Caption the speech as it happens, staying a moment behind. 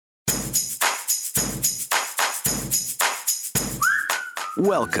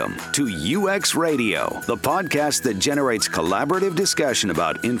Welcome to UX Radio, the podcast that generates collaborative discussion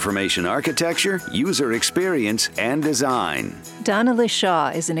about information architecture, user experience, and design. Donna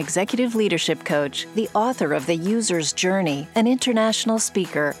Lichaw is an executive leadership coach, the author of The User's Journey, an international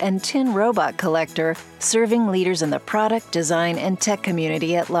speaker, and tin robot collector, serving leaders in the product, design, and tech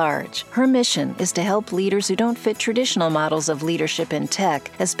community at large. Her mission is to help leaders who don't fit traditional models of leadership in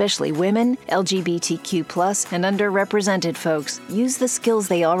tech, especially women, LGBTQ+, and underrepresented folks, use the skills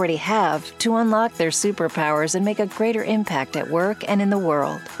they already have to unlock their superpowers and make a greater impact at work and in the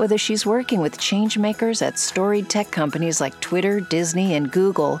world. Whether she's working with change makers at storied tech companies like Twitter, Disney, and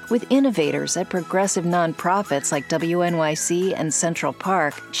Google, with innovators at progressive nonprofits like WNYC and Central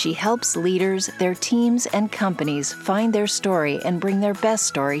Park, she helps leaders, their teams, and companies find their story and bring their best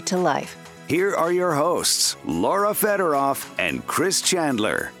story to life. Here are your hosts, Lara Fedoroff and Chris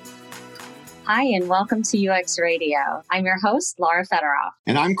Chandler. Hi, and welcome to UX Radio. I'm your host, Lara Fedoroff.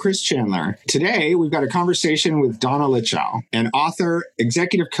 And I'm Chris Chandler. Today, we've got a conversation with Donna Lichaw, an author,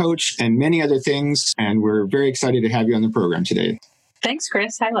 executive coach, and many other things. And we're very excited to have you on the program today. Thanks,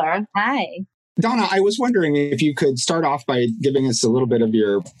 Chris. Hi, Lara. Hi. Donna, I was wondering if you could start off by giving us a little bit of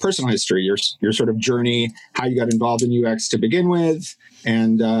your personal history, your sort of journey, how you got involved in UX to begin with,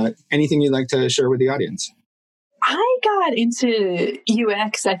 and anything you'd like to share with the audience. I got into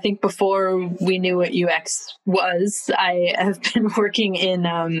UX, I think, before we knew what UX was. I have been working in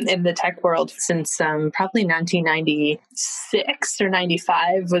the tech world since probably 1996 or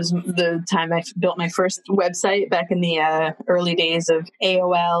 95 was the time I built my first website back in the early days of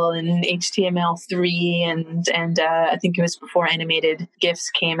AOL and HTML3, and I think it was before animated GIFs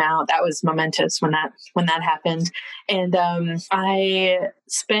came out. That was momentous when that happened. And I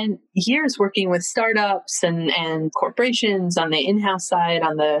spent years working with startups and corporations on the in-house side,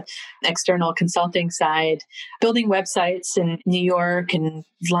 on the external consulting side, building websites in New York and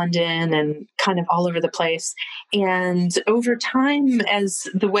London and kind of all over the place. And over time, as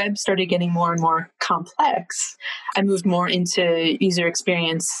the web started getting more and more complex, I moved more into user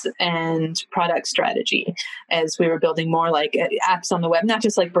experience and product strategy as we were building more like apps on the web, not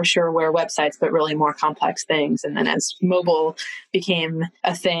just like brochureware websites, but really more complex things. And then as mobile became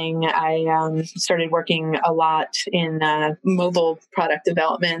a thing, I started working a lot in mobile product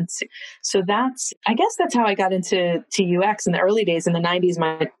development. So I guess that's how I got into UX in the early days. In the 90s,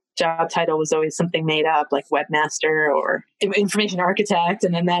 my job title was always something made up like webmaster or information architect.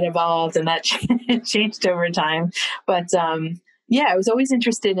 And then that evolved and that changed over time. But yeah, I was always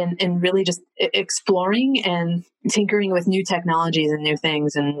interested in really just exploring and tinkering with new technologies and new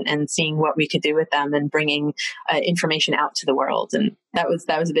things and seeing what we could do with them and bringing information out to the world. And that was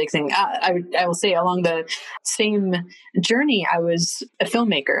a big thing. I will say along the same journey, I was a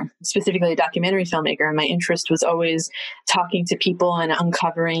filmmaker, specifically a documentary filmmaker. And my interest was always talking to people and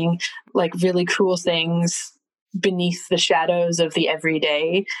uncovering like really cool things beneath the shadows of the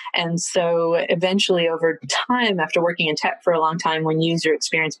everyday. And so eventually over time, after working in tech for a long time, when user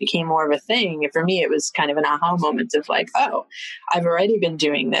experience became more of a thing, for me, it was kind of an aha moment of like, oh, I've already been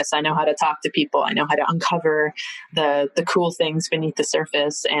doing this. I know how to talk to people. I know how to uncover the cool things beneath the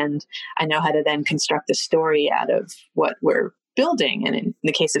surface. And I know how to then construct a story out of what we're building. And in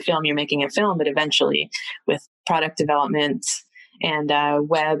the case of film, you're making a film, but eventually with product development and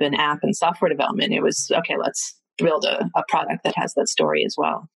web and app and software development, it was, okay, let's build a product that has that story as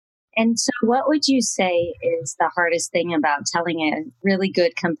well. And so what would you say is the hardest thing about telling a really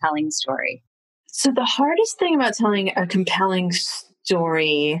good, compelling story? So the hardest thing about telling a compelling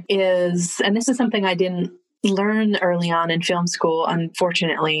story is, and this is something I didn't learn early on in film school,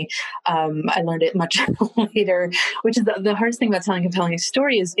 unfortunately, I learned it much later, which is the hardest thing about telling a compelling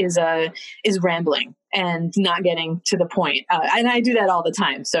story is rambling and not getting to the point. And I do that all the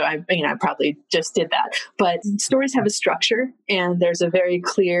time. So I probably just did that. But stories have a structure and there's a very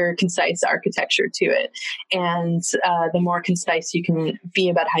clear, concise architecture to it. And the more concise you can be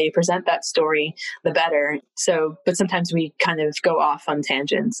about how you present that story, the better. So, but sometimes we kind of go off on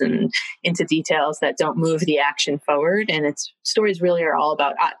tangents and into details that don't move the action forward. And stories really are all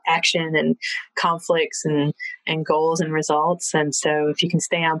about action and conflicts and goals and results. And so if you can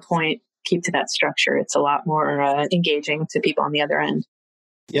stay on point, keep to that structure, it's a lot more engaging to people on the other end.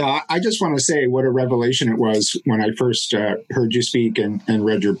 Yeah, I just want to say what a revelation it was when I first heard you speak and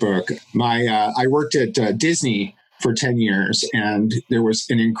read your book. I worked at Disney for 10 years, and there was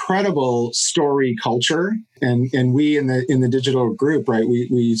an incredible story culture. And we in the digital group, right,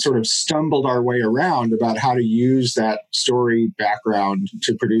 we sort of stumbled our way around about how to use that story background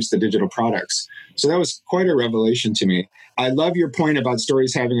to produce the digital products. So that was quite a revelation to me. I love your point about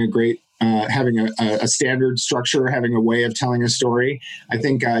stories having a great having a standard structure, having a way of telling a story. I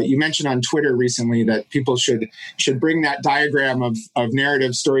think you mentioned on Twitter recently that people should bring that diagram of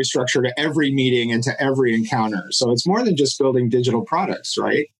narrative story structure to every meeting and to every encounter. So it's more than just building digital products,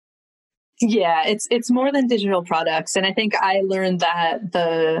 right? Yeah, it's more than digital products. And I think I learned that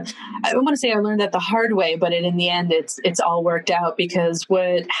I don't want to say I learned that the hard way, but in the end, it's all worked out, because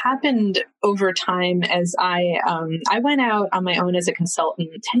what happened over time as I went out on my own as a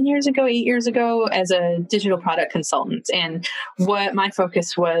consultant 10 years ago, 8 years ago, as a digital product consultant. And what my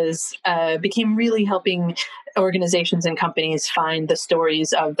focus was became really helping organizations and companies find the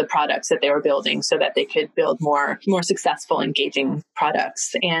stories of the products that they were building so that they could build more successful, engaging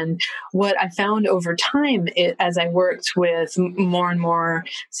products. And what I found over time, as I worked with more and more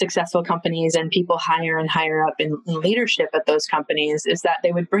successful companies and people higher and higher up in leadership at those companies, is that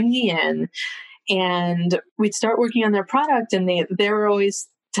they would bring me in and we'd start working on their product, and they were always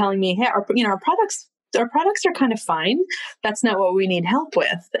telling me, hey, our products are kind of fine. That's not what we need help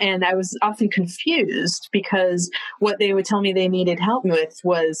with. And I was often confused, because what they would tell me they needed help with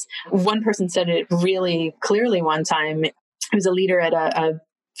was, one person said it really clearly one time. He was a leader at a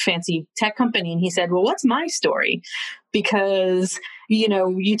fancy tech company, and he said, well, what's my story? Because,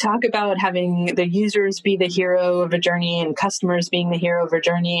 you talk about having the users be the hero of a journey and customers being the hero of a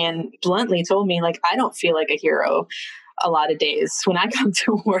journey. And bluntly told me, like, I don't feel like a hero a lot of days when I come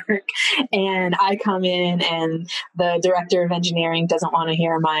to work, and I come in and the director of engineering doesn't want to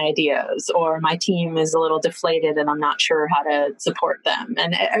hear my ideas, or my team is a little deflated and I'm not sure how to support them.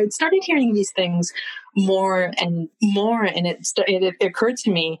 And I started hearing these things more and more. And it occurred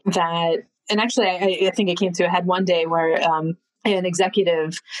to me that, and actually I think it came to a head one day where an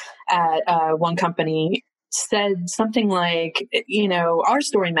executive at one company said something like, our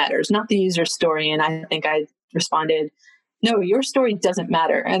story matters, not the user story. And I think I responded, no, your story doesn't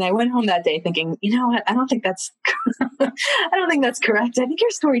matter. And I went home that day thinking, you know what? I don't think that's correct. I think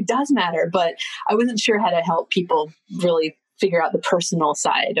your story does matter, but I wasn't sure how to help people really figure out the personal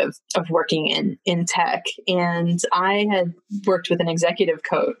side of working in tech. And I had worked with an executive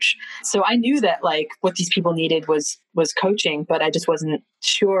coach. So I knew that, like, what these people needed was coaching, but I just wasn't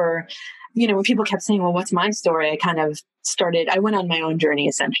sure. When people kept saying, well, what's my story? I went on my own journey,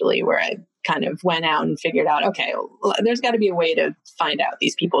 essentially, where I kind of went out and figured out, okay, there's got to be a way to find out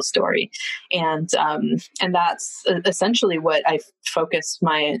these people's story. And that's essentially what I focus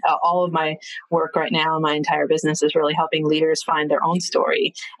all of my work right now. My entire business is really helping leaders find their own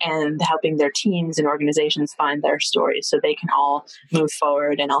story and helping their teams and organizations find their stories so they can all move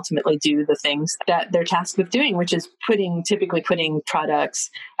forward and ultimately do the things that they're tasked with doing, which is typically putting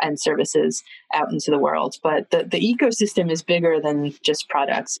products and services out into the world. But the ecosystem is bigger than just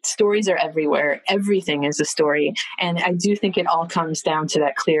products. Stories are everywhere. Everything is a story. And I do think it all comes down to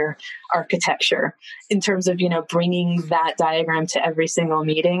that clear architecture in terms of, bringing that diagram to every single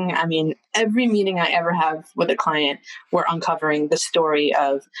meeting. I mean, every meeting I ever have with a client, we're uncovering the story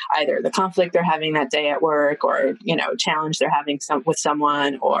of either the conflict they're having that day at work, or, challenge they're having with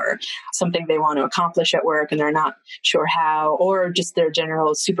someone, or something they want to accomplish at work and they're not sure how, or just their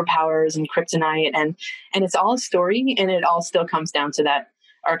general superpowers and kryptonite. And it's all a story, and it all still comes down to that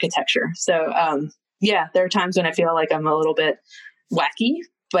architecture. So, there are times when I feel like I'm a little bit wacky,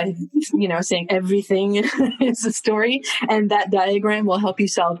 but, saying everything is a story, and that diagram will help you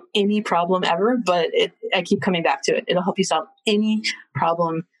solve any problem ever. But I keep coming back to it. It'll help you solve any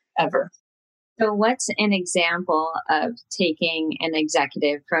problem ever. So what's an example of taking an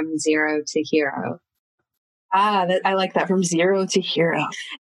executive from zero to hero? I like that, from zero to hero.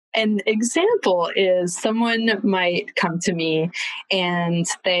 An example is someone might come to me and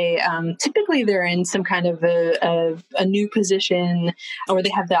they typically they're in some kind of a new position, or they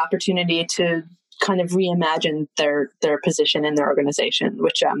have the opportunity to kind of reimagine their position in their organization,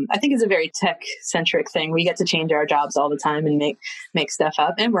 which I think is a very tech-centric thing. We get to change our jobs all the time and make stuff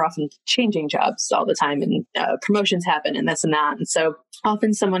up, and we're often changing jobs all the time, and promotions happen and this and that. And so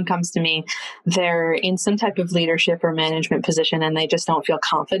often someone comes to me, they're in some type of leadership or management position, and they just don't feel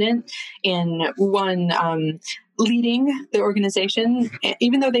confident in leading the organization,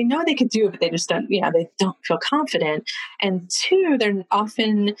 even though they know they could do it, but they just don't, they don't feel confident. And two, they're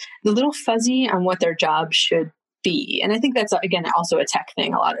often a little fuzzy on what their job should be. And I think that's, again, also a tech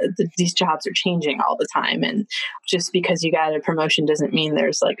thing. A lot of these jobs are changing all the time. And just because you got a promotion doesn't mean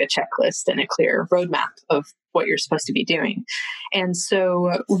there's like a checklist and a clear roadmap of what you're supposed to be doing. And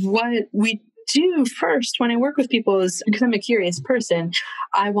so what we do first when I work with people is, because I'm a curious person,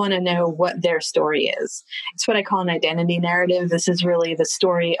 I want to know what their story is. It's what I call an identity narrative. This is really the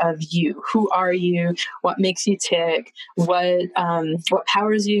story of you. Who are you? What makes you tick? What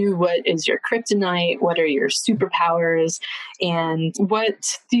powers you? What is your kryptonite? What are your superpowers? And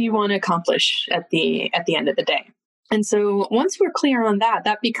what do you want to accomplish at the end of the day? And so once we're clear on that,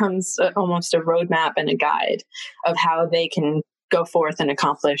 that becomes almost a roadmap and a guide of how they can go forth and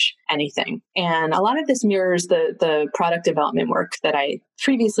accomplish anything. And a lot of this mirrors the product development work that I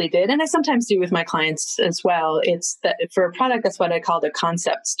previously did, and I sometimes do with my clients as well. It's that for a product, that's what I call the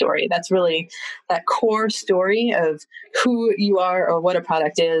concept story. That's really that core story of who you are or what a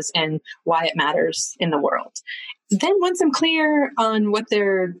product is and why it matters in the world. Then once I'm clear on what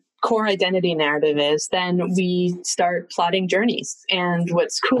their core identity narrative is, then we start plotting journeys. And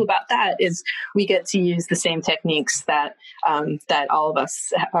what's cool about that is we get to use the same techniques that that all of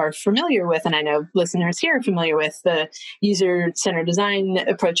us are familiar with. And I know listeners here are familiar with the user-centered design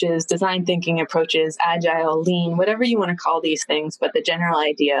approaches, design thinking approaches, agile, lean, whatever you want to call these things. But the general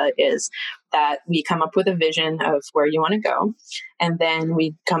idea is that we come up with a vision of where you want to go. And then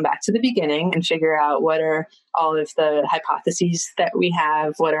we come back to the beginning and figure out what are all of the hypotheses that we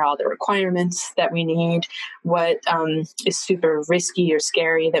have, what are all the requirements that we need, what is super risky or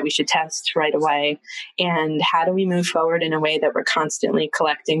scary that we should test right away, and how do we move forward in a way that we're constantly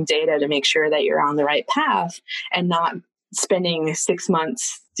collecting data to make sure that you're on the right path and not spending 6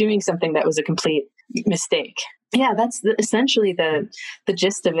 months doing something that was a complete mistake. Yeah, that's essentially the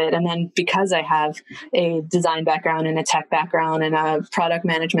gist of it. And then because I have a design background and a tech background and a product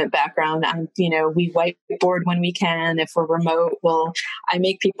management background, we whiteboard when we can. If we're remote, I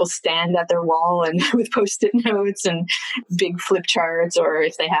make people stand at their wall and with Post-it notes and big flip charts, or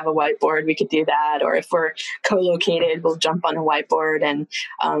if they have a whiteboard, we could do that. Or if we're co-located, we'll jump on a whiteboard, and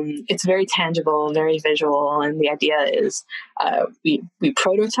it's very tangible, very visual. And the idea is we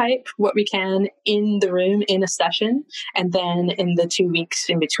prototype what we can in the room in a session, and then in the 2 weeks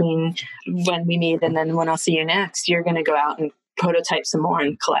in between when we meet and then when I'll see you next, you're going to go out and prototype some more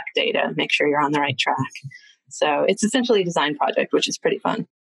and collect data and make sure you're on the right track. So it's essentially a design project, which is pretty fun.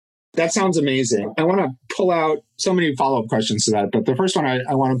 That sounds amazing. I want to pull out so many follow-up questions to that, but the first one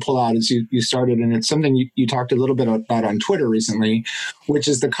I want to pull out is you started, and it's something you talked a little bit about on Twitter recently, which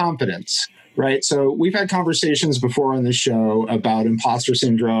is the confidence. Right. So we've had conversations before on the show about imposter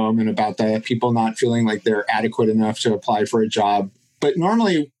syndrome and about the people not feeling like they're adequate enough to apply for a job. But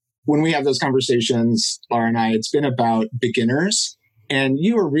normally when we have those conversations, Lara and I, it's been about beginners. And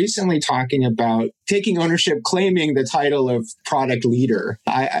you were recently talking about taking ownership, claiming the title of product leader.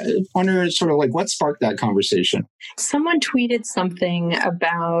 I wonder sort of like what sparked that conversation? Someone tweeted something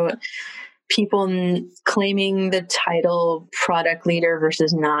about people claiming the title product leader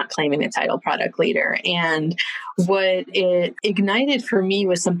versus not claiming the title product leader. And what it ignited for me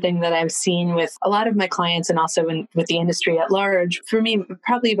was something that I've seen with a lot of my clients and also with the industry at large. For me,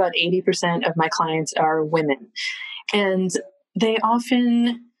 probably about 80% of my clients are women. And they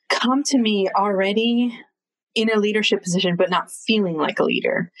often come to me already in a leadership position, but not feeling like a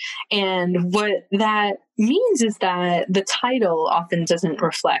leader. And what that means is that the title often doesn't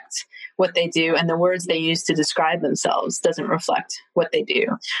reflect what they do, and the words they use to describe themselves doesn't reflect what they do,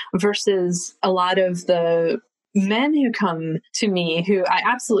 versus a lot of the men who come to me, who I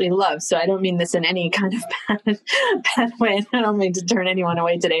absolutely love. So I don't mean this in any kind of bad way. I don't mean to turn anyone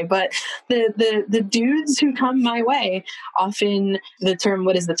away today, but the dudes who come my way often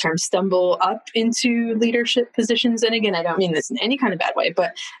what is the term, stumble up into leadership positions. And again, I don't mean this in any kind of bad way,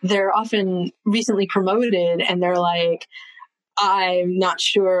 but they're often recently promoted and they're like, I'm not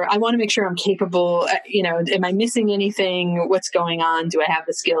sure. I want to make sure I'm capable. Am I missing anything? What's going on? Do I have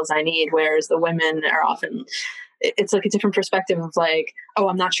the skills I need? Whereas the women are often, it's like a different perspective of like, oh,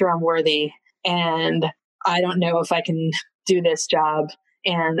 I'm not sure I'm worthy. And I don't know if I can do this job.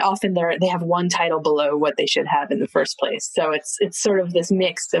 And often they have one title below what they should have in the first place. So it's sort of this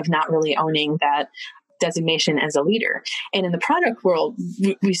mix of not really owning that designation as a leader. And in the product world,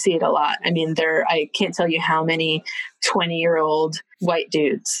 we see it a lot. I mean, I can't tell you how many 20-year-old white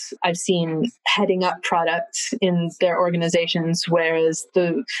dudes I've seen heading up products in their organizations, whereas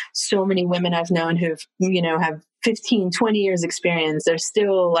so many women I've known who've, have 15, 20 years experience, they're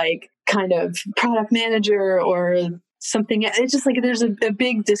still like kind of product manager or something. It's just like there's a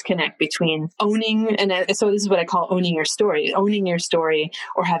big disconnect between owning, and so this is what I call owning your story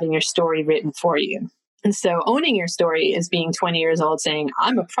or having your story written for you. And so owning your story is being 20 years old saying,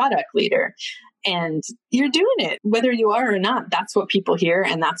 I'm a product leader. And you're doing it, whether you are or not. That's what people hear.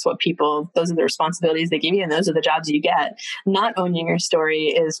 And those are the responsibilities they give you. And those are the jobs you get. Not owning your story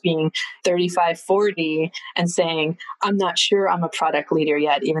is being 35, 40 and saying, I'm not sure I'm a product leader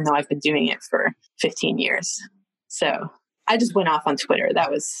yet, even though I've been doing it for 15 years. So I just went off on Twitter.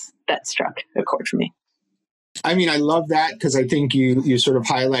 That struck a chord for me. I mean, I love that because I think you sort of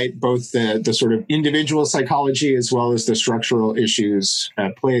highlight both the sort of individual psychology as well as the structural issues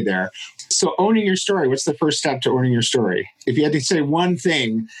at play there. So owning your story, what's the first step to owning your story? If you had to say one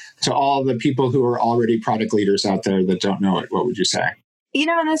thing to all the people who are already product leaders out there that don't know it, what would you say?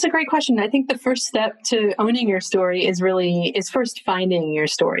 And that's a great question. I think the first step to owning your story is first finding your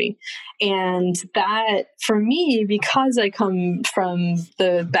story. And that, for me, because I come from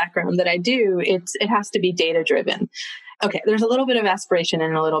the background that I do, it has to be data driven. Okay, there's a little bit of aspiration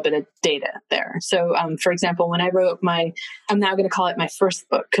and a little bit of data there. So, for example, when I wrote I'm now going to call it my first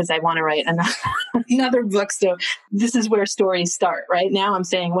book because I want to write another book. So this is where stories start, right? Now I'm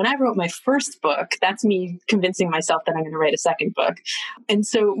saying when I wrote my first book, that's me convincing myself that I'm going to write a second book. And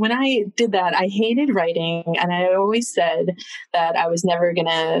so when I did that, I hated writing. And I always said that I was never going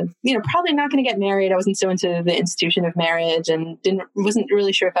to, probably not going to get married. I wasn't so into the institution of marriage and wasn't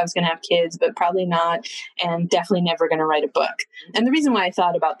really sure if I was going to have kids, but probably not. And definitely never going to write a book. And the reason why I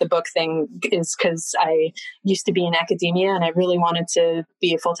thought about the book thing is because I used to be in academia and I really wanted to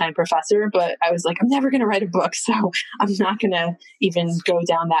be a full-time professor, but I was like, I'm never going to write a book, so I'm not going to even go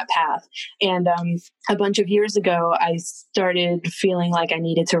down that path. And a bunch of years ago, I started feeling like I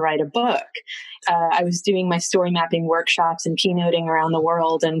needed to write a book. I was doing my story mapping workshops and keynoting around the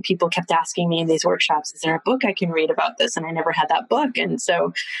world, and people kept asking me in these workshops, is there a book I can read about this? And I never had that book. And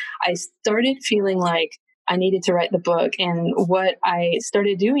so I started feeling like I needed to write the book. And what I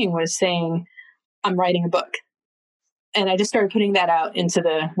started doing was saying, I'm writing a book. And I just started putting that out into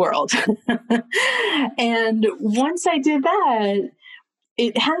the world. And once I did that,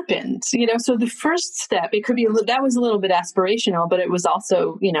 it happened, so the first step, it could be, that was a little bit aspirational, but it was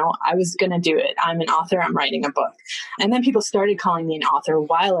also, I was going to do it. I'm an author, I'm writing a book. And then people started calling me an author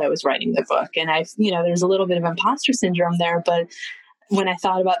while I was writing the book. And there's a little bit of imposter syndrome there, but when I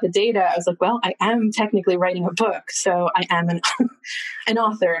thought about the data, I was like, well, I am technically writing a book. So I am an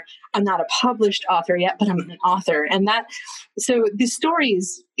author. I'm not a published author yet, but I'm an author. And so the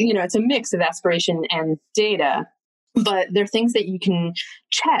stories, it's a mix of aspiration and data, but they're things that you can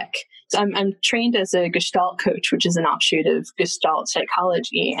check. So I'm trained as a Gestalt coach, which is an offshoot of Gestalt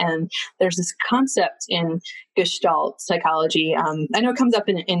psychology. And there's this concept in Gestalt psychology. I know it comes up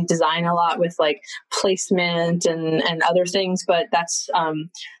in design a lot with like placement and other things, but that's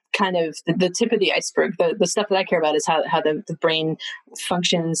kind of the tip of the iceberg. The stuff that I care about is how the brain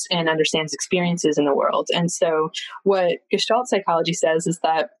functions and understands experiences in the world. And so what Gestalt psychology says is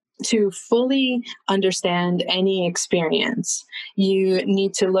that to fully understand any experience, you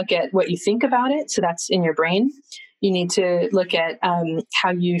need to look at what you think about it. So that's in your brain. You need to look at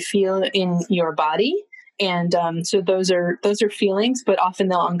how you feel in your body. And so those are feelings, but often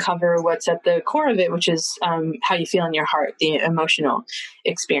they'll uncover what's at the core of it, which is how you feel in your heart, the emotional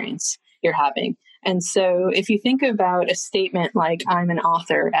experience you're having. And so if you think about a statement like, I'm an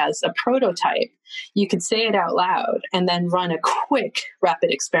author, as a prototype, you could say it out loud and then run a quick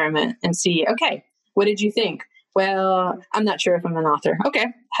rapid experiment and see, okay, what did you think? Well, I'm not sure if I'm an author. Okay.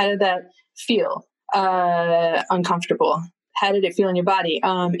 How did that feel? Uncomfortable. How did it feel in your body?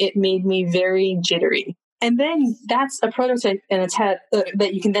 It made me very jittery. And then that's a prototype and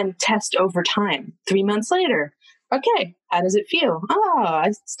that you can then test over time. 3 months later, okay, how does it feel?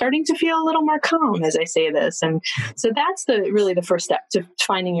 I'm starting to feel a little more calm as I say this. And so that's really the first step to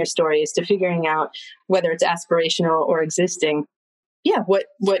finding your story, is to figuring out whether it's aspirational or existing. Yeah,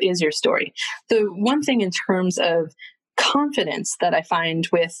 what is your story? The one thing in terms of confidence that I find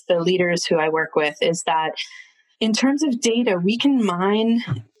with the leaders who I work with is that in terms of data, we can mine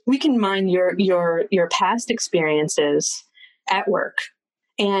your past experiences at work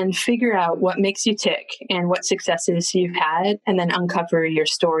and figure out what makes you tick and what successes you've had, and then uncover your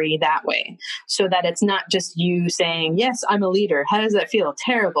story that way, so that it's not just you saying, yes, I'm a leader. How does that feel?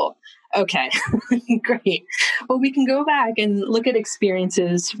 Terrible. Okay, great. Well, we can go back and look at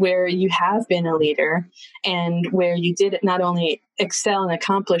experiences where you have been a leader and where you did not only excel and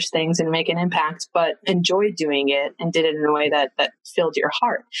accomplish things and make an impact, but enjoyed doing it and did it in a way that filled your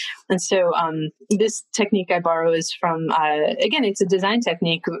heart. And so this technique I borrow is from, again, it's a design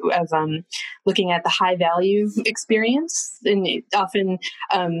technique of looking at the high value experience. And often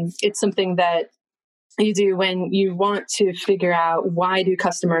it's something that you do when you want to figure out why do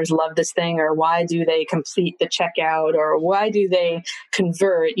customers love this thing, or why do they complete the checkout, or why do they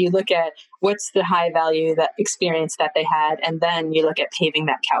convert. You look at what's the high value that experience that they had, and then you look at paving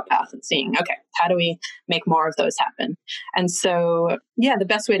that cow path and seeing, okay, how do we make more of those happen? And so, yeah, the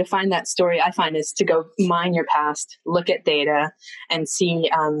best way to find that story, I find, is to go mine your past, look at data, and see,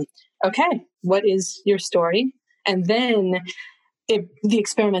 okay, what is your story? And then the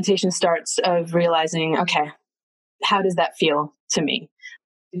experimentation starts of realizing, okay, how does that feel to me?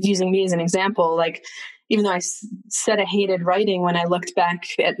 Using me as an example, like, even though I said I hated writing, when I looked back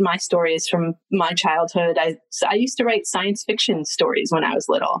at my stories from my childhood, I used to write science fiction stories when I was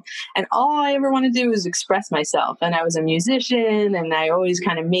little. And all I ever wanted to do was express myself. And I was a musician, and I always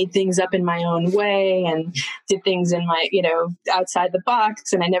kind of made things up in my own way and did things in my, outside the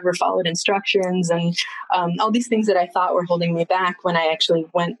box. And I never followed instructions, and all these things that I thought were holding me back. When I actually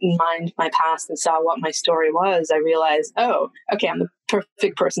went and mined my past and saw what my story was, I realized, oh, okay, I'm the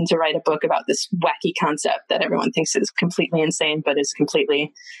perfect person to write a book about this wacky concept that everyone thinks is completely insane, but is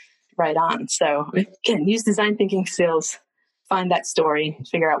completely right on. So again, use design thinking skills, find that story,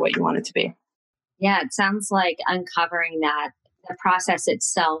 figure out what you want it to be. Yeah, it sounds like uncovering that, the process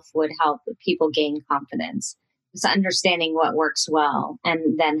itself would help people gain confidence. It's understanding what works well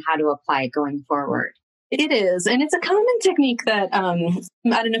and then how to apply it going forward. It is. And it's a common technique that, I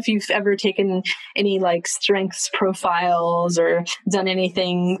don't know if you've ever taken any like strengths profiles or done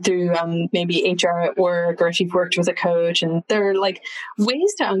anything through maybe HR at work, or if you've worked with a coach, and there are like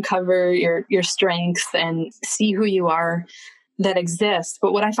ways to uncover your strengths and see who you are that exist.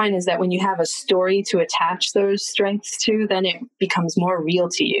 But what I find is that when you have a story to attach those strengths to, then it becomes more real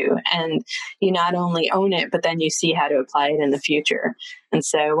to you. And you not only own it, but then you see how to apply it in the future. And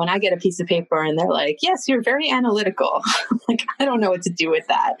so when I get a piece of paper and they're like, yes, you're very analytical, like, I don't know what to do with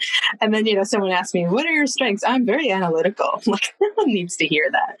that. And then, someone asks me, what are your strengths? I'm very analytical. Like, no one needs to hear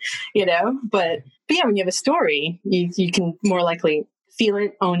that, but yeah, when you have a story, you can more likely feel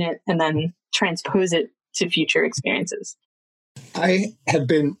it, own it, and then transpose it to future experiences. I have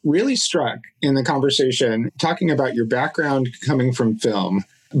been really struck in the conversation talking about your background coming from film,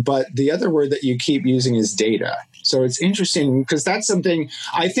 but the other word that you keep using is data. So it's interesting because that's something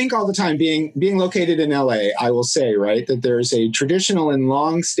I think all the time, being located in LA, I will say, right, that there's a traditional and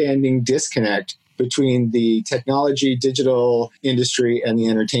long-standing disconnect between the technology, digital industry and the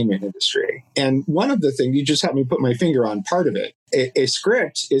entertainment industry. And one of the things, you just helped me put my finger on part of it, a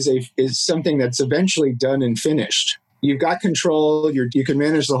script is something that's eventually done and finished. You've got control, you can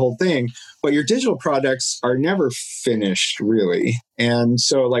manage the whole thing, but your digital products are never finished, really. And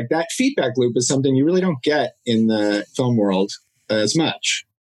so like that feedback loop is something you really don't get in the film world as much.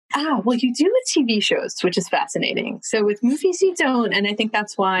 Well, you do with TV shows, which is fascinating. So with movies, you don't. And I think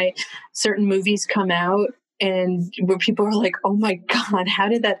that's why certain movies come out and where people are like, oh my God, how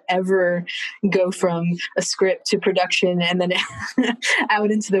did that ever go from a script to production and then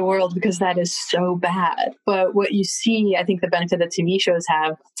out into the world? Because that is so bad. But what you see, I think the benefit that TV shows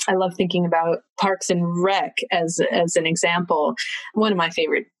have, I love thinking about Parks and Rec as an example, one of my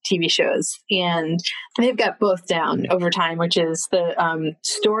favorite TV shows. And they've got both down over time, which is the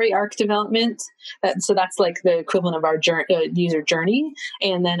story arc development. So that's like the equivalent of our user journey.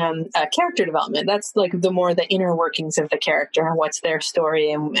 And then character development. That's like the inner workings of the character and what's their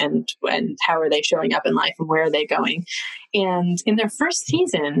story and how are they showing up in life and where are they going. And in their first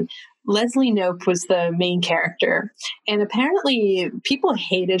season, Leslie Knope was the main character. And apparently people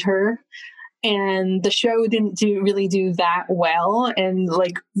hated her. And the show didn't really do that well. And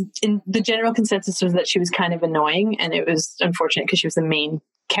like the general consensus was that she was kind of annoying. And it was unfortunate because she was the main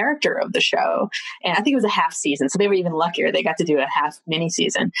character of the show. And I think it was a half season. So they were even luckier. They got to do a half mini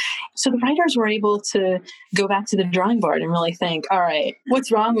season. So the writers were able to go back to the drawing board and really think, all right, what's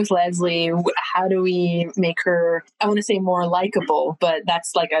wrong with Leslie? How do we make her, I want to say more likable, but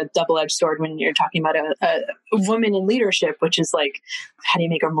that's like a double-edged sword when you're talking about a woman in leadership, which is like, how do you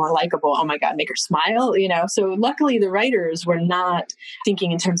make her more likable? Oh my God, make her smile, So luckily the writers were not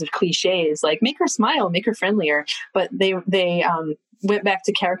thinking in terms of cliches, like make her smile, make her friendlier, but they went back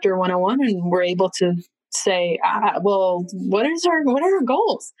to character 101 and were able to say, well, what are her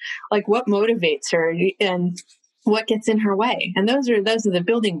goals? Like what motivates her and what gets in her way? And those are the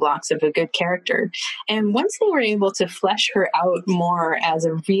building blocks of a good character. And once they were able to flesh her out more as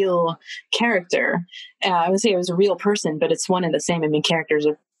a real character, I would say it was a real person, but it's one and the same. I mean, characters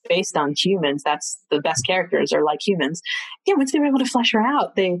are based on humans. That's the best characters are like humans. Yeah, once they were able to flesh her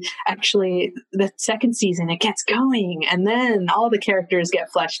out, they actually, the second season, it gets going. And then all the characters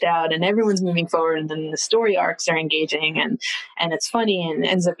get fleshed out and everyone's moving forward. And then the story arcs are engaging and it's funny and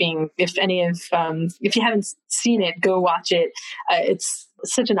ends up being, if you haven't seen it, go watch it. It's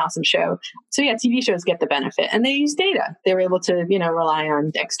such an awesome show. So yeah, TV shows get the benefit and they use data. They were able to, rely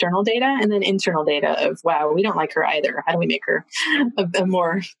on external data and then internal data of, wow, we don't like her either. How do we make her a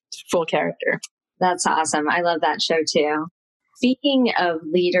more full character? That's awesome. I love that show too. Speaking of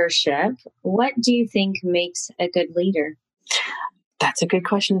leadership, what do you think makes a good leader? That's a good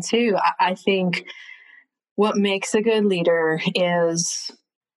question too. I think what makes a good leader is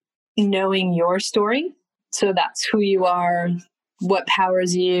knowing your story. So that's who you are, what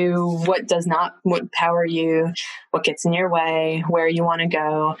powers you, what does not power you, what gets in your way, where you want to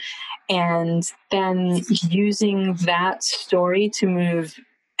go. And then using that story to move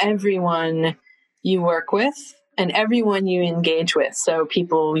everyone you work with and everyone you engage with. So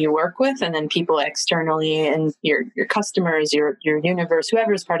people you work with and then people externally and your customers, your universe,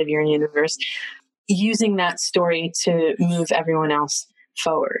 whoever is part of your universe, using that story to move everyone else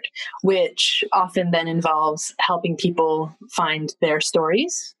forward, which often then involves helping people find their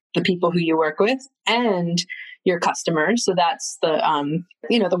stories, the people who you work with, and your customers. So that's the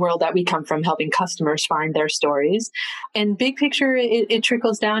world that we come from, helping customers find their stories. And big picture, it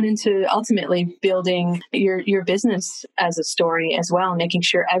trickles down into ultimately building your business as a story as well, making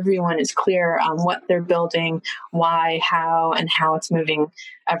sure everyone is clear on what they're building, why, how, and how it's moving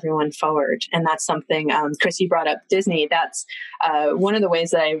everyone forward. And that's something, Chris, you brought up Disney. That's one of the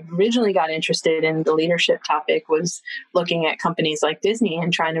ways that I originally got interested in the leadership topic was looking at companies like Disney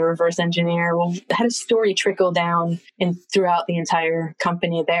and trying to reverse engineer, well, how does story trickle down throughout the entire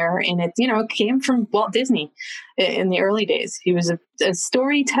company there? And it came from Walt Disney in the early days. He was a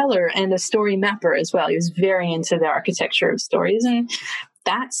storyteller and a story mapper as well. He was very into the architecture of stories, and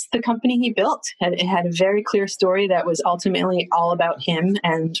that's the company he built. It had a very clear story that was ultimately all about him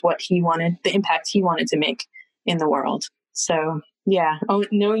and what he wanted, the impact he wanted to make in the world. So yeah,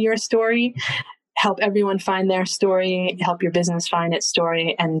 know your story, help everyone find their story, help your business find its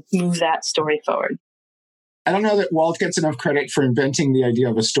story, and move that story forward. I don't know that Walt gets enough credit for inventing the idea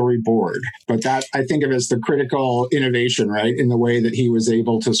of a storyboard, but that I think of as the critical innovation, right? In the way that he was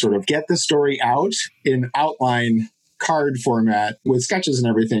able to sort of get the story out in outline card format with sketches and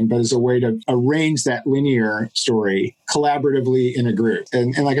everything, but as a way to arrange that linear story collaboratively in a group.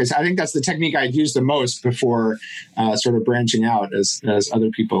 And like I said, I think that's the technique I'd used the most before sort of branching out as other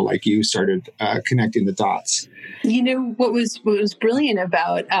people like you started connecting the dots. What was brilliant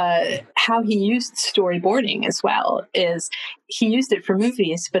about how he used storyboarding as well is he used it for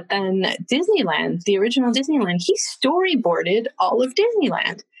movies, but then Disneyland, the original Disneyland, he storyboarded all of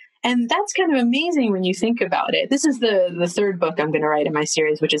Disneyland. And that's kind of amazing when you think about it. This is the third book I'm going to write in my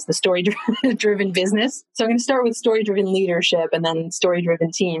series, which is the story-driven business. So I'm going to start with story-driven leadership and then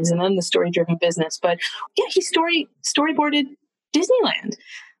story-driven teams and then the story-driven business. But yeah, he storyboarded Disneyland.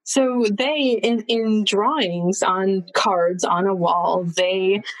 So they, in drawings on cards on a wall,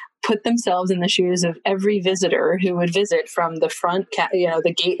 they put themselves in the shoes of every visitor who would visit from the front,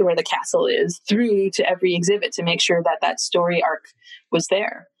 the gate where the castle is, through to every exhibit to make sure that story arc was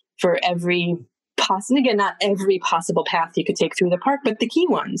there for every possible, again, not every possible path you could take through the park, but the key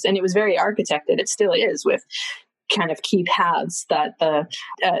ones. And it was very architected. It still is, with kind of key paths that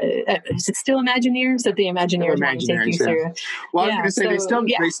is it still Imagineers that the Imagineers want to take you through? Well, I was going to say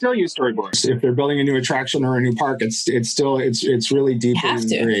they still use storyboards. If they're building a new attraction or a new park, it's really deeply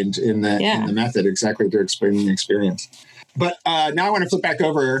ingrained in the method, exactly, to explain the experience. But now I want to flip back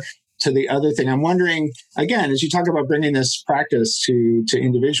over to the other thing. I'm wondering, again, as you talk about bringing this practice to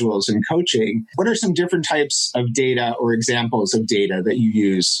individuals and coaching, what are some different types of data or examples of data that you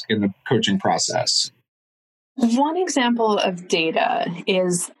use in the coaching process? One example of data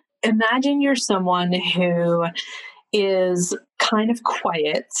is, imagine you're someone who is kind of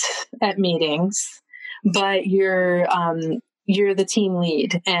quiet at meetings, but you're the team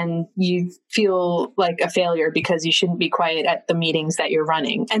lead and you feel like a failure because you shouldn't be quiet at the meetings that you're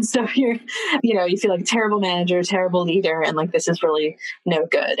running. And so you feel like a terrible manager, terrible leader, and like, this is really no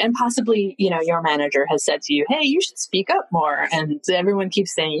good. And possibly, your manager has said to you, hey, you should speak up more. And everyone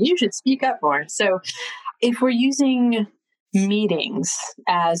keeps saying, you should speak up more. So if we're using meetings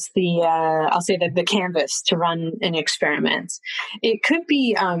as the canvas to run an experiment, it could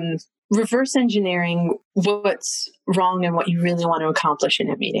be reverse engineering what's wrong and what you really want to accomplish in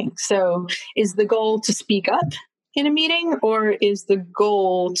a meeting. So is the goal to speak up in a meeting, or is the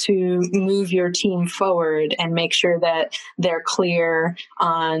goal to move your team forward and make sure that they're clear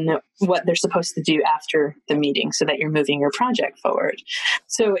on what they're supposed to do after the meeting so that you're moving your project forward?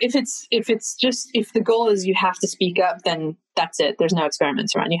 So if the goal is you have to speak up, then that's it. There's no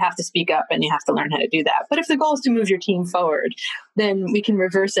experiments around. You have to speak up and you have to learn how to do that. But if the goal is to move your team forward, then we can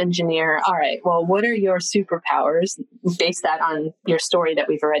reverse engineer. All right, well, what are your superpowers? Base that on your story that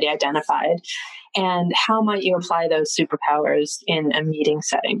we've already identified. And how might you apply those superpowers in a meeting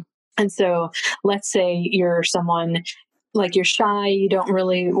setting? And so let's say you're someone like you're shy, you don't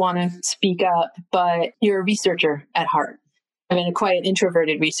really want to speak up, but you're a researcher at heart. I mean, a quiet,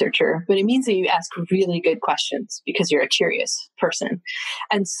 introverted researcher, but it means that you ask really good questions because you're a curious person.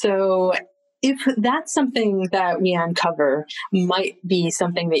 And so if that's something that we uncover might be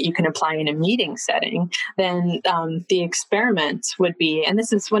something that you can apply in a meeting setting, then the experiment would be, and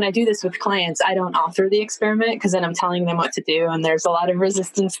this is when I do this with clients, I don't author the experiment because then I'm telling them what to do. And there's a lot of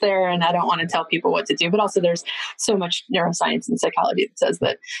resistance there. And I don't want to tell people what to do. But also there's so much neuroscience and psychology that says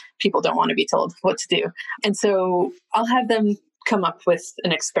that people don't want to be told what to do. And so I'll have them come up with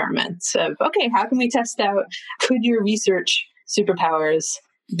an experiment of, okay, how can we test out, could your research superpowers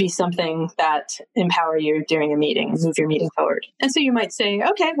be something that empower you during a meeting and move your meeting forward? And so you might say,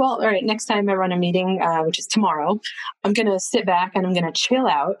 okay, well, all right, next time I run a meeting, which is tomorrow, I'm going to sit back and I'm going to chill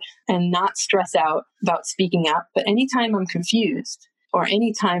out and not stress out about speaking up. But anytime I'm confused, or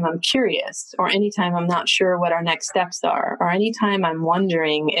anytime I'm curious, or anytime I'm not sure what our next steps are, or anytime I'm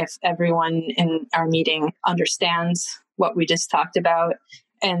wondering if everyone in our meeting understands what we just talked about,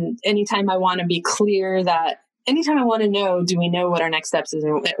 and anytime I want to be clear that anytime I want to know, do we know what our next steps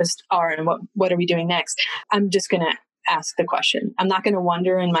are and what are we doing next? I'm just going to ask the question. I'm not going to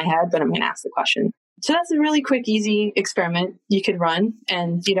wonder in my head, but I'm going to ask the question. So that's a really quick, easy experiment you could run,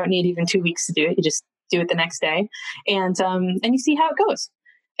 and you don't need even 2 weeks to do it. You just do it the next day, and you see how it goes.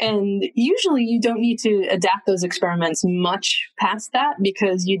 And usually you don't need to adapt those experiments much past that,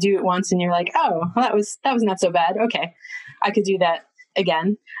 because you do it once and you're like, oh, well, that was not so bad. Okay, I could do that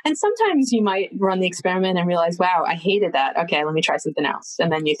again. And sometimes you might run the experiment and realize, wow, I hated that. Okay, let me try something else.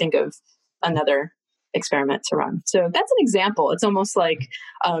 And then you think of another experiment to run. So that's an example. It's almost like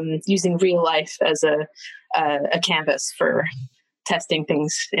using real life as a canvas for testing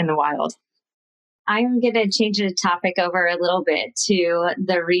things in the wild. I'm going to change the topic over a little bit to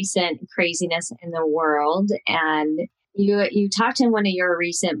the recent craziness in the world. And you talked in one of your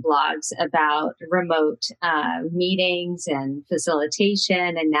recent blogs about remote meetings and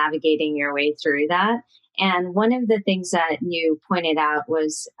facilitation and navigating your way through that. And one of the things that you pointed out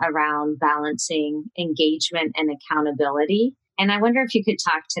was around balancing engagement and accountability. And I wonder if you could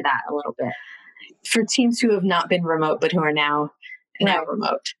talk to that a little bit. For teams who have not been remote, but who are now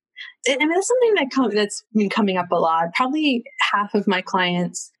remote. I mean, that's something that's been coming up a lot. Probably half of my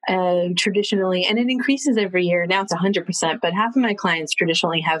clients traditionally, and it increases every year. Now it's 100%, but half of my clients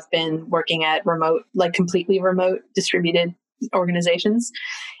traditionally have been working at remote, like completely remote distributed organizations.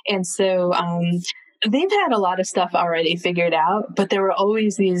 And so they've had a lot of stuff already figured out, but there were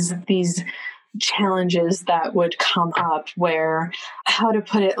always these challenges that would come up where, how to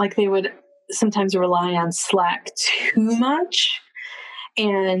put it, like they would sometimes rely on Slack too much.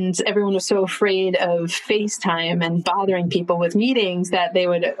 And everyone was so afraid of FaceTime and bothering people with meetings that they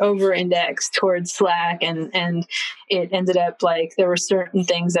would over-index towards Slack. And it ended up like there were certain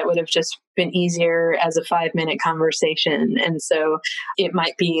things that would have just been easier as a 5-minute conversation. And so it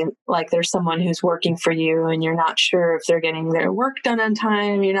might be like there's someone who's working for you and you're not sure if they're getting their work done on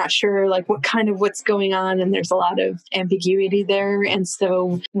time. You're not sure like what's going on. And there's a lot of ambiguity there. And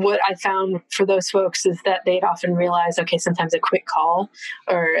so what I found for those folks is that they'd often realize, okay, sometimes a quick call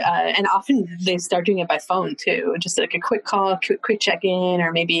and often they start doing it by phone too, just like a quick call, quick check-in,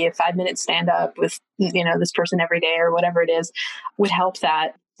 or maybe a 5-minute stand up with, this person every day or whatever it is would help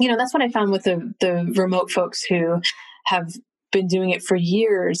that. That's what I found with the remote folks who have been doing it for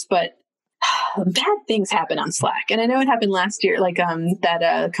years, but bad things happen on Slack. And I know it happened last year, like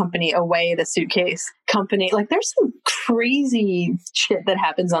that company Away, the suitcase company, like there's some crazy shit that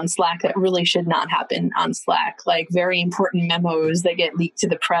happens on Slack that really should not happen on Slack, like very important memos that get leaked to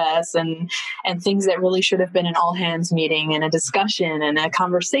the press and things that really should have been an all hands meeting and a discussion and a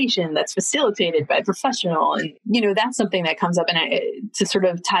conversation that's facilitated by a professional. And, that's something that comes up, and to sort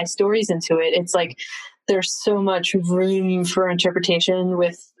of tie stories into it, it's like, there's so much room for interpretation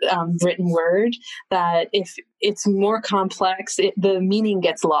with written word that if it's more complex, the meaning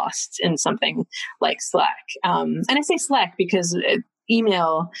gets lost in something like Slack. And I say Slack because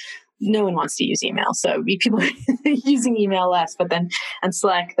email, no one wants to use email. So people are using email less, but then on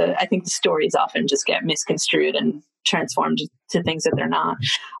Slack, I think the stories often just get misconstrued and transformed to things that they're not.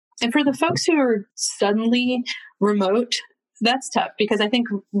 And for the folks who are suddenly remote, that's tough, because I think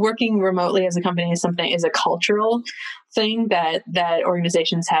working remotely as a company is a cultural thing that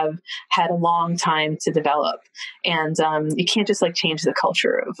organizations have had a long time to develop. And you can't just change the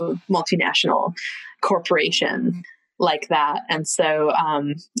culture of a multinational corporation like that. And so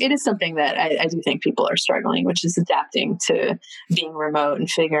it is something that I do think people are struggling, which is adapting to being remote and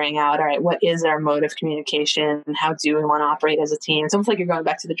figuring out, all right, what is our mode of communication and how do we want to operate as a team? It's almost like you're going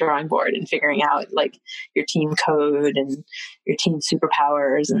back to the drawing board and figuring out your team code and your team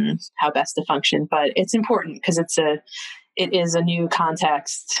superpowers and how best to function. But it's important because it is a new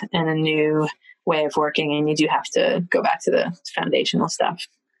context and a new way of working, and you do have to go back to the foundational stuff.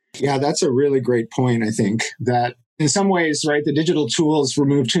 Yeah, that's a really great point. I think that in some ways, right, the digital tools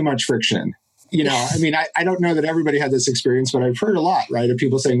remove too much friction. I don't know that everybody had this experience, but I've heard a lot, right, of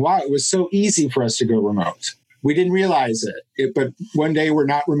people saying, wow, it was so easy for us to go remote. We didn't realize it, but one day we're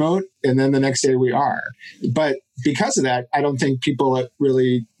not remote, and then the next day we are. But because of that, I don't think people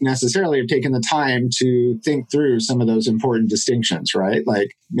really necessarily have taken the time to think through some of those important distinctions, right?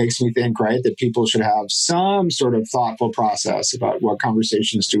 Makes me think, right, that people should have some sort of thoughtful process about what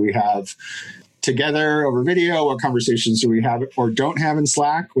conversations do we have together over video, what conversations do we have or don't have in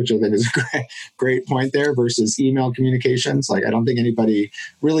Slack, which I think is a great point there, versus email communications. I don't think anybody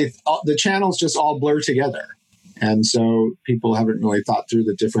really, the channels just all blur together. And so people haven't really thought through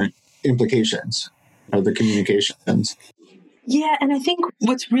the different implications of the communications. Yeah, and I think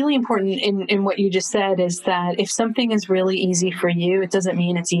what's really important in what you just said is that if something is really easy for you, it doesn't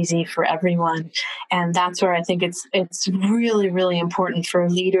mean it's easy for everyone. And that's where I think it's really, really important for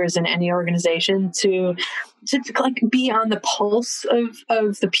leaders in any organization to be on the pulse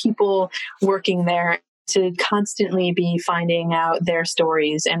of the people working there, to constantly be finding out their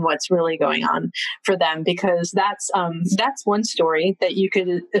stories and what's really going on for them, because that's one story that you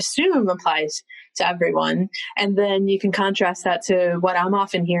could assume applies to everyone. And then you can contrast that to what I'm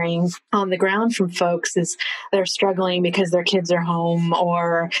often hearing on the ground from folks is they're struggling because their kids are home,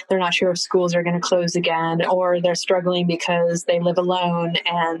 or they're not sure if schools are going to close again, or they're struggling because they live alone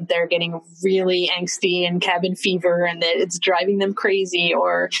and they're getting really angsty and cabin fever and it's driving them crazy,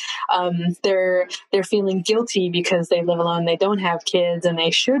 or they're feeling guilty because they live alone, they don't have kids and they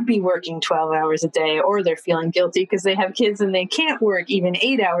should be working 12 hours a day, or they're feeling guilty because they have kids and they can't work even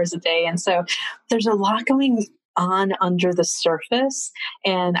 8 hours a day. And so there's a lot going on under the surface.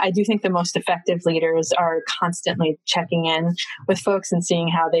 And I do think the most effective leaders are constantly checking in with folks and seeing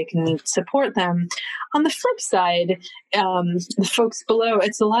how they can support them. On the flip side, the folks below,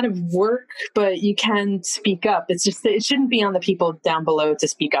 it's a lot of work, but you can speak up. It shouldn't be on the people down below to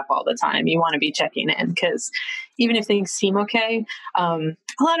speak up all the time. You want to be checking in, because even if things seem okay, a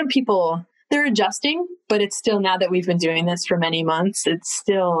lot of people, they're adjusting, but it's still, now that we've been doing this for many months,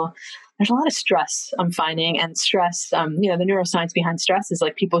 there's a lot of stress I'm finding, and stress, the neuroscience behind stress is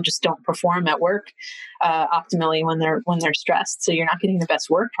people just don't perform at work optimally when they're stressed. So you're not getting the best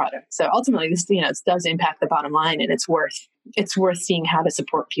work product. So ultimately this does impact the bottom line, and it's worth seeing how to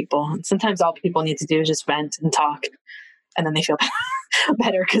support people. And sometimes all people need to do is just vent and talk, and then they feel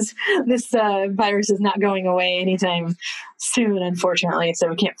better, because this virus is not going away anytime soon, unfortunately. So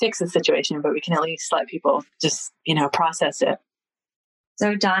we can't fix the situation, but we can at least let people just, process it.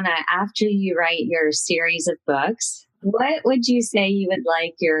 So Donna, after you write your series of books, what would you say you would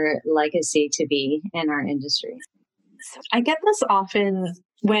like your legacy to be in our industry? I get this often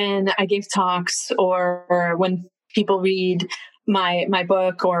when I give talks or when people read my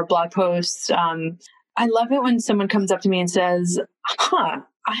book or blog posts. I love it when someone comes up to me and says, I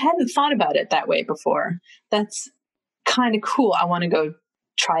hadn't thought about it that way before. That's kind of cool. I want to go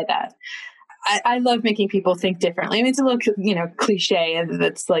try that. I love making people think differently. I mean, it's a little, cliche, and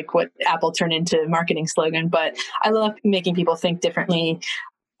that's what Apple turned into marketing slogan, but I love making people think differently.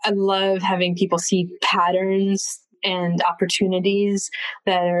 I love having people see patterns and opportunities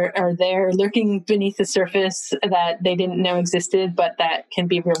that are there lurking beneath the surface that they didn't know existed, but that can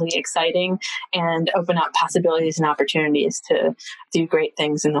be really exciting and open up possibilities and opportunities to do great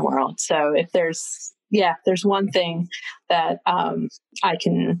things in the world. So if there's one thing that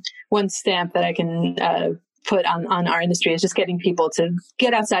one stamp that I can put on our industry, is just getting people to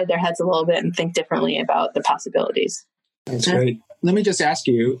get outside their heads a little bit and think differently about the possibilities. That's great. Let me just ask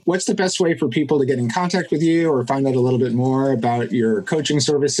you, what's the best way for people to get in contact with you or find out a little bit more about your coaching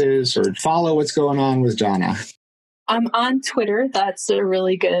services or follow what's going on with Donna? I'm on Twitter. That's a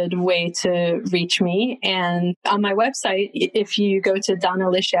really good way to reach me. And on my website, if you go to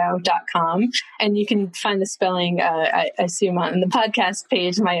donnalichaw.com, and you can find the spelling, I assume on the podcast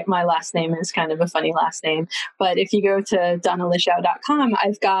page, my last name is kind of a funny last name. But if you go to donnalichaw.com,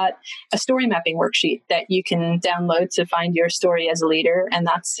 I've got a story mapping worksheet that you can download to find your story as a leader. And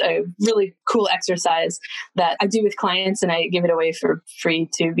that's a really cool exercise that I do with clients, and I give it away for free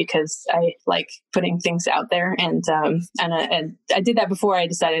too, because I like putting things out there. And I did that before I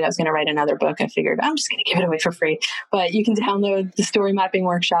decided I was going to write another book. I figured I'm just going to give it away for free. But you can download the story mapping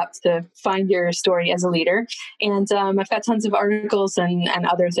workshops to find your story as a leader. And I've got tons of articles and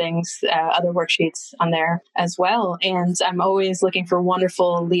other things, other worksheets on there as well. And I'm always looking for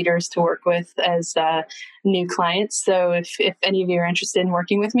wonderful leaders to work with as new clients. So if any of you are interested in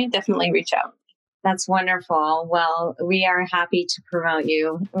working with me, definitely reach out. That's wonderful. Well, we are happy to promote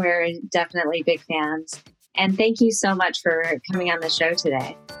you. We're definitely big fans. And thank you so much for coming on the show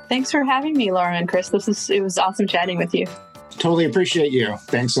today. Thanks for having me, Laura and Chris. It was awesome chatting with you. Totally appreciate you.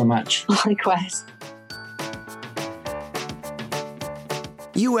 Thanks so much. Likewise.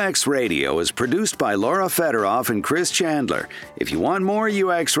 UX Radio is produced by Lara Fedoroff and Chris Chandler. If you want more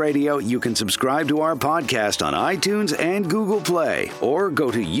UX Radio, you can subscribe to our podcast on iTunes and Google Play, or go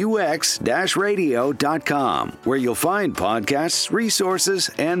to ux-radio.com, where you'll find podcasts,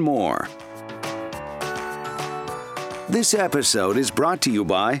 resources, and more. This episode is brought to you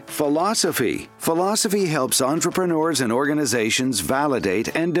by Philosophy. Philosophy helps entrepreneurs and organizations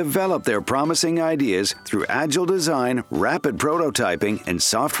validate and develop their promising ideas through agile design, rapid prototyping, and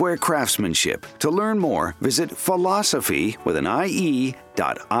software craftsmanship. To learn more, visit philosophy.is.